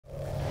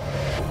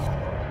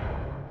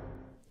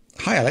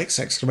Hi Alex!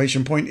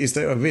 Exclamation point. Is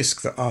there a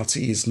risk that RT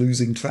is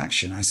losing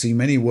traction? I see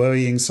many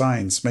worrying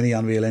signs. Many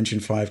Unreal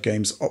Engine 5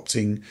 games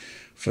opting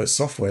for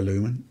software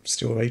lumen,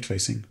 still ray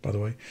tracing, by the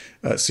way.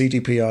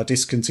 CDP are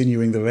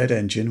discontinuing the Red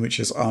Engine, which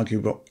is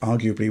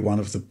arguably one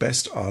of the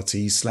best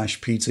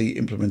RT/PT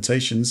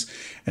implementations.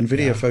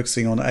 NVIDIA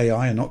focusing on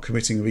AI and not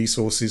committing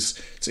resources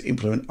to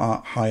implement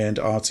high-end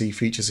RT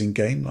features in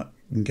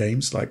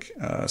games like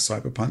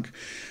Cyberpunk.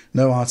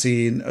 No RT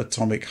in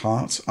Atomic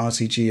Heart,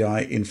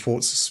 RTGI in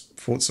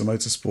Forza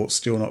Motorsport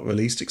still not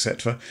released,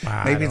 etc.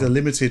 Maybe the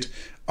limited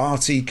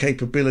RT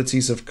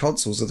capabilities of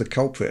consoles are the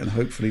culprit, and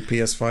hopefully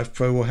PS5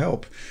 Pro will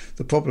help.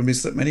 The problem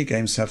is that many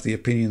gamers have the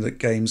opinion that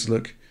games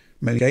look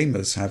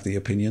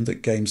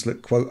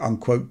quote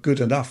unquote good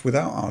enough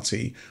without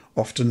RT,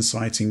 often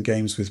citing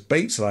games with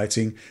baked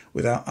lighting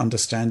without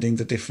understanding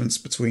the difference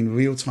between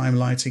real-time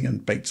lighting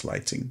and baked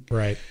lighting.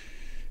 Right.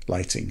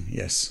 Lighting,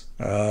 yes.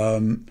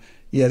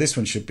 This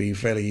one should be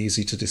fairly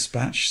easy to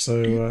dispatch,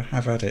 so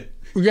have at it.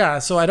 Yeah,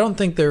 so I don't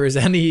think there is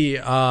any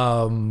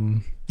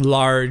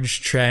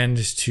large trend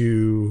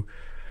to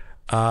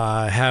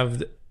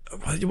have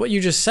what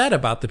you just said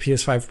about the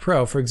PS5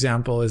 Pro, for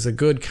example, is a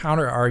good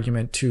counter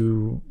argument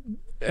to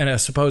a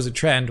supposed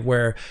trend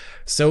where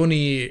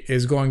Sony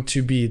is going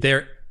to be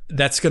there.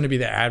 That's going to be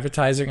the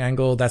advertising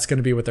angle. That's going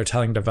to be what they're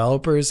telling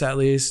developers, at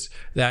least,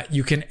 that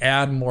you can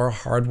add more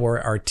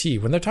hardware RT.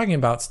 When they're talking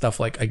about stuff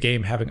like a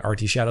game having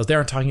RT shadows, they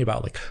aren't talking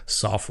about like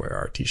software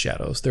RT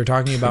shadows. They're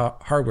talking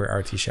about hardware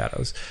RT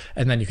shadows.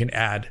 And then you can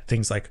add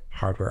things like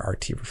hardware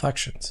RT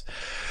reflections.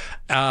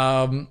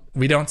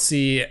 We don't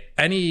see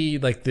any,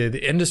 like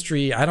the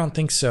industry, I don't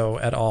think so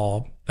at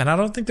all. And I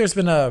don't think there's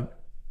been a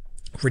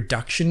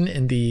reduction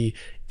in the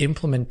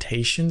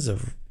implementations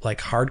of like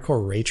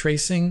hardcore ray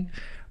tracing.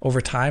 Over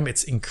time,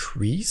 it's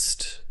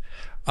increased.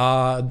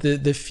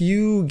 The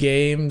few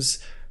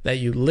games that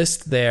you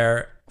list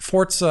there,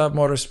 Forza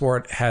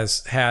Motorsport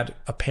has had,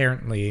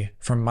 apparently,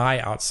 from my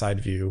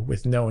outside view,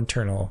 with no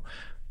internal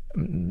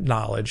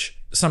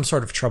knowledge, some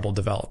sort of trouble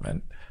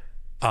development,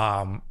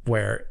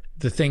 where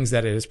the things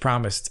that it has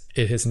promised,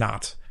 it has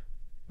not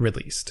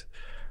released.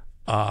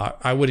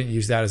 I wouldn't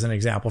use that as an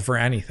example for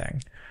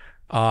anything.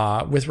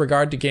 With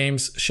regard to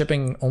games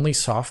shipping only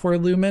software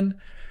lumen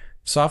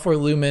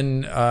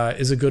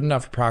is a good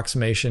enough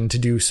approximation to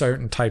do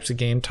certain types of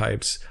game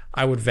types.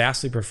 I would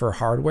vastly prefer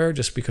hardware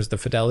just because the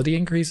fidelity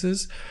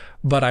increases,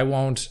 but I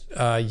won't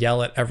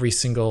yell at every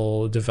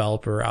single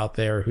developer out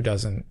there who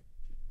doesn't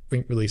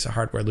release a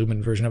hardware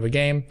lumen version of a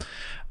game.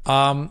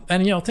 And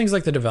things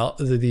like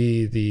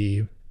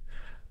the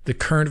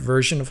current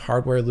version of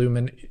hardware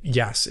lumen,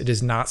 yes, it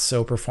is not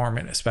so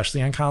performant,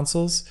 especially on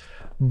consoles,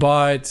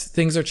 but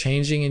things are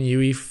changing in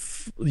UE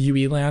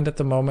land at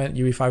the moment.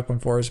 UE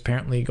 5.4 is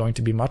apparently going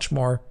to be much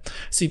more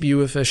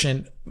CPU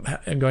efficient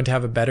and going to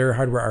have a better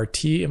hardware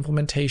RT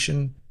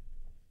implementation.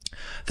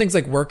 Things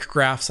like work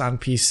graphs on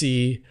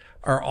PC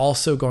are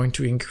also going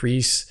to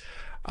increase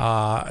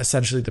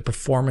essentially the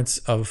performance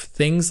of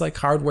things like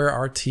hardware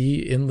RT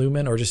in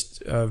Lumen, or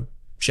just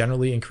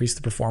generally increase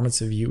the performance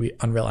of UE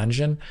Unreal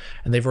Engine,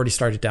 and they've already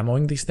started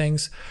demoing these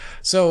things.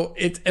 So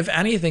if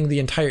anything, the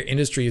entire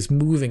industry is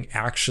moving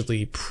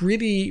actually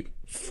pretty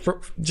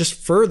just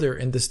further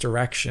in this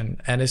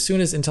direction. And as soon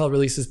as Intel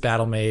releases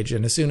Battlemage,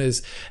 and as soon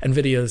as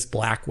NVIDIA's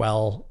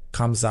Blackwell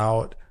comes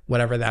out,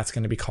 whatever that's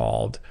going to be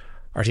called,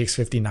 RTX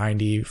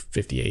 5090,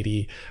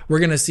 5080, we're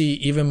going to see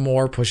even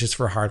more pushes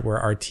for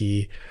hardware RT.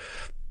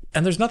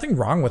 And there's nothing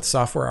wrong with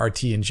software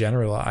RT in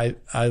general. I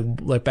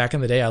like back in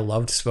the day, I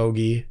loved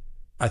Svogi.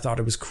 I thought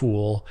it was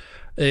cool.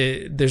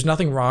 There's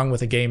nothing wrong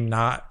with a game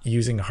not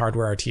using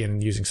hardware RT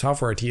and using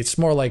software RT. It's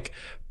more like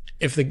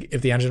if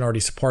the engine already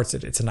supports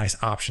it, it's a nice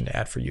option to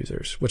add for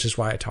users, which is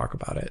why I talk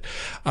about it.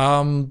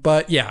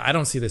 But yeah, I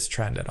don't see this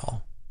trend at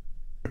all.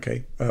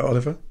 Okay,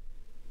 Oliver?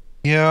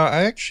 Yeah,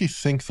 I actually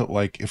think that,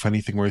 like, if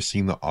anything, we're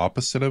seeing the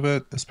opposite of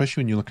it,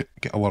 especially when you look at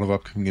a lot of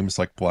upcoming games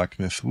like Black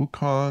Myth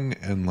Wukong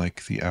and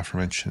like the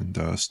aforementioned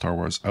Star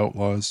Wars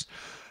Outlaws,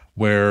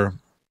 where,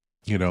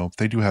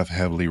 they do have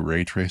heavily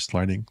ray traced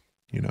lighting.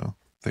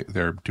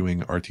 They're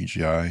doing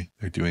RTGI,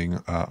 they're doing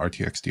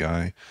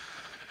RTXDI,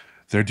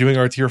 they're doing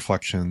RT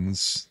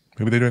reflections,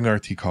 maybe they're doing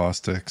RT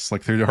caustics.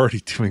 Like, they're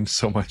already doing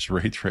so much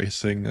ray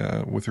tracing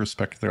with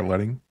respect to their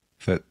lighting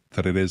that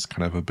it is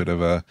kind of a bit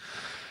of a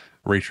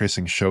ray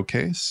tracing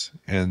showcase.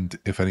 And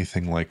if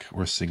anything, like,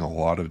 we're seeing a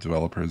lot of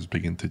developers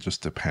begin to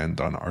just depend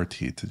on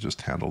RT to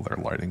just handle their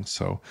lighting.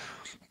 So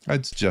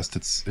I'd suggest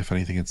if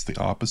anything, it's the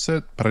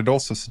opposite. But I'd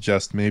also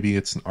suggest maybe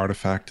it's an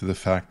artifact to the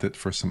fact that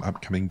for some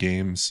upcoming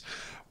games,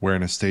 we're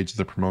in a stage of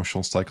the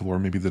promotional cycle where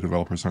maybe the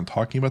developers aren't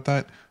talking about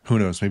that. Who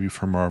knows? Maybe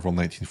for Marvel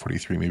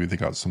 1943, maybe they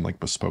got some like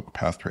bespoke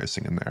path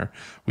tracing in there.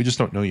 We just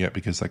don't know yet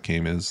because that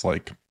game is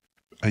like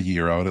a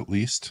year out at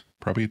least,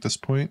 probably at this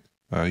point,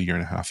 a year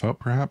and a half out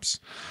perhaps.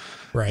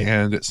 Right.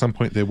 And at some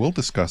point they will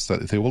discuss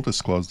that. They will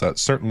disclose that.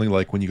 Certainly,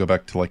 like when you go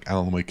back to like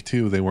Alan Wake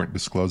 2, they weren't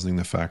disclosing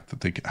the fact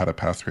that they had a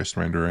path traced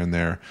renderer in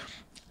there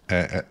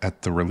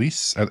at the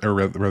release, or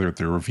rather at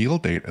the reveal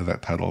date of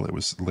that title. It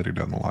was later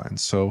down the line.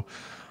 So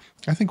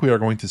I think we are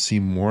going to see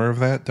more of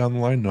that down the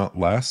line, not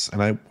less.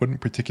 And I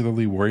wouldn't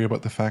particularly worry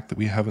about the fact that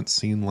we haven't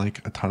seen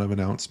like a ton of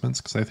announcements,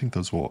 because I think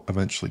those will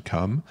eventually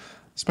come,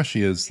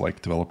 especially as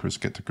like developers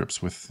get to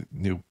grips with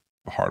new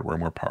hardware,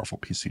 more powerful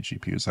PC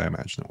GPUs. I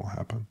imagine it will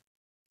happen.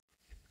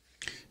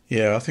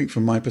 Yeah, I think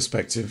from my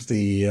perspective,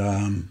 there's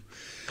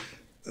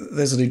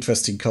an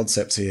interesting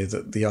concept here,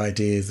 that the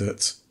idea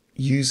that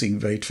using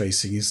ray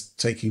tracing is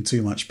taking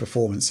too much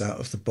performance out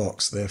of the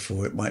box,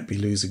 therefore it might be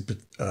losing,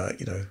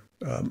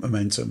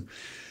 momentum.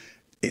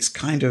 It's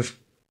kind of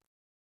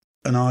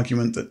an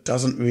argument that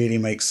doesn't really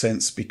make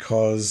sense,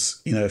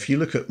 because, if you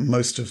look at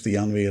most of the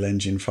Unreal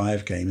Engine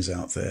 5 games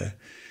out there,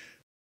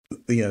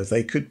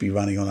 they could be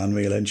running on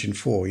Unreal Engine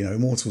 4.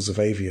 Immortals of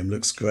Avium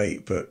looks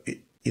great, but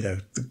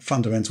the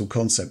fundamental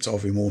concept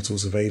of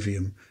Immortals of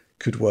Avium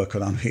could work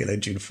on Unreal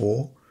Engine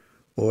 4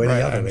 or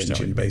any other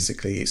engine,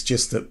 basically. It's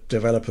just that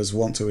developers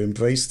want to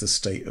embrace the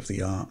state of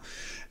the art.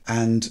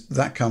 And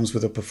that comes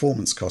with a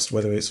performance cost,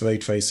 whether it's ray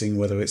tracing,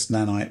 whether it's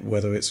nanite,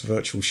 whether it's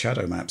virtual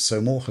shadow maps. So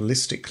more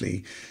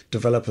holistically,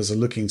 developers are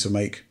looking to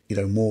make,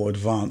 more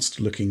advanced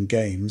looking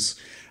games,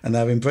 and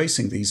they're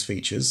embracing these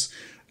features.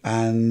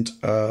 And,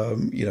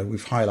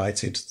 we've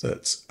highlighted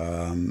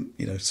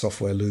that,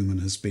 Software Lumen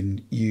has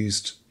been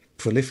used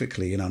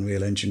prolifically in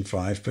Unreal Engine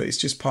 5, but it's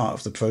just part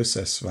of the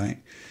process,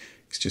 right?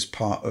 It's just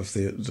part of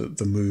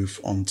the move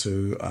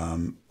onto a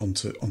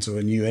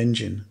new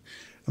engine.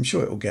 I'm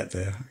sure it will get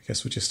there. I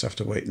guess we'll just have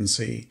to wait and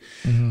see.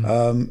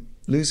 Mm-hmm.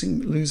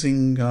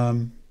 Losing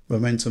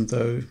momentum,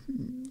 though,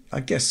 I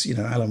guess,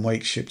 Alan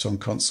Wake shipped on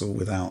console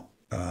without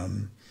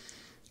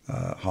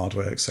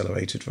hardware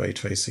accelerated ray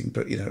tracing,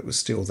 but it was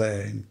still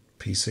there in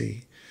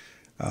PC.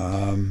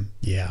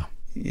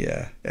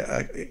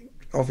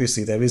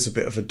 Obviously there is a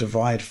bit of a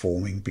divide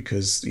forming,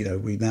 because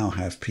we now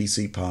have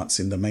PC parts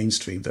in the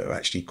mainstream that are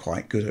actually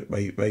quite good at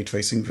ray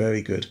tracing,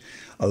 very good,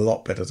 a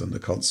lot better than the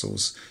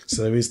consoles.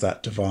 So there is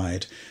that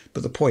divide.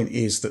 But the point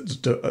is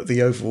that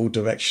the overall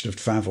direction of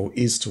travel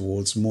is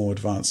towards more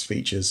advanced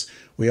features.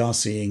 We are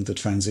seeing the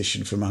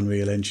transition from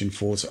Unreal Engine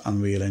 4 to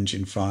Unreal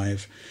Engine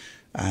 5.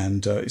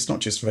 And it's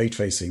not just ray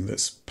tracing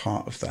that's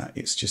part of that.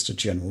 It's just a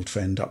general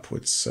trend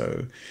upwards.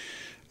 So,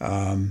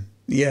 I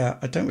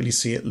don't really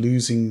see it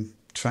losing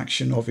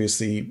traction.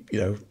 Obviously,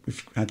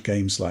 we've had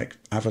games like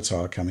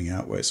Avatar coming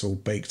out where it's all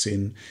baked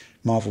in.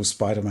 Marvel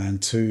Spider-Man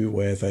 2,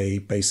 where they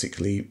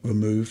basically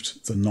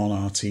removed the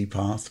non-RT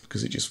path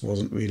because it just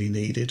wasn't really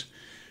needed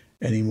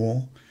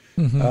anymore.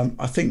 Mm-hmm.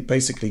 I think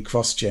basically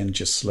cross-gen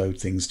just slowed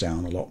things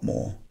down a lot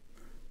more.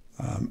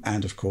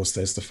 And of course,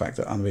 there's the fact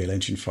that Unreal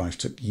Engine 5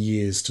 took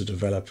years to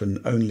develop, and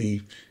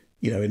only,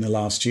 in the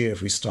last year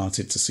have we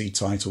started to see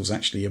titles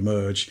actually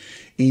emerge,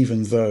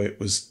 even though it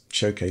was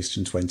showcased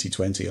in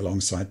 2020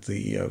 alongside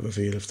the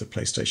reveal of the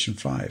PlayStation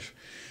 5.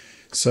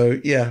 So,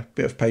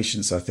 bit of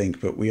patience, I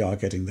think, but we are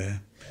getting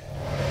there.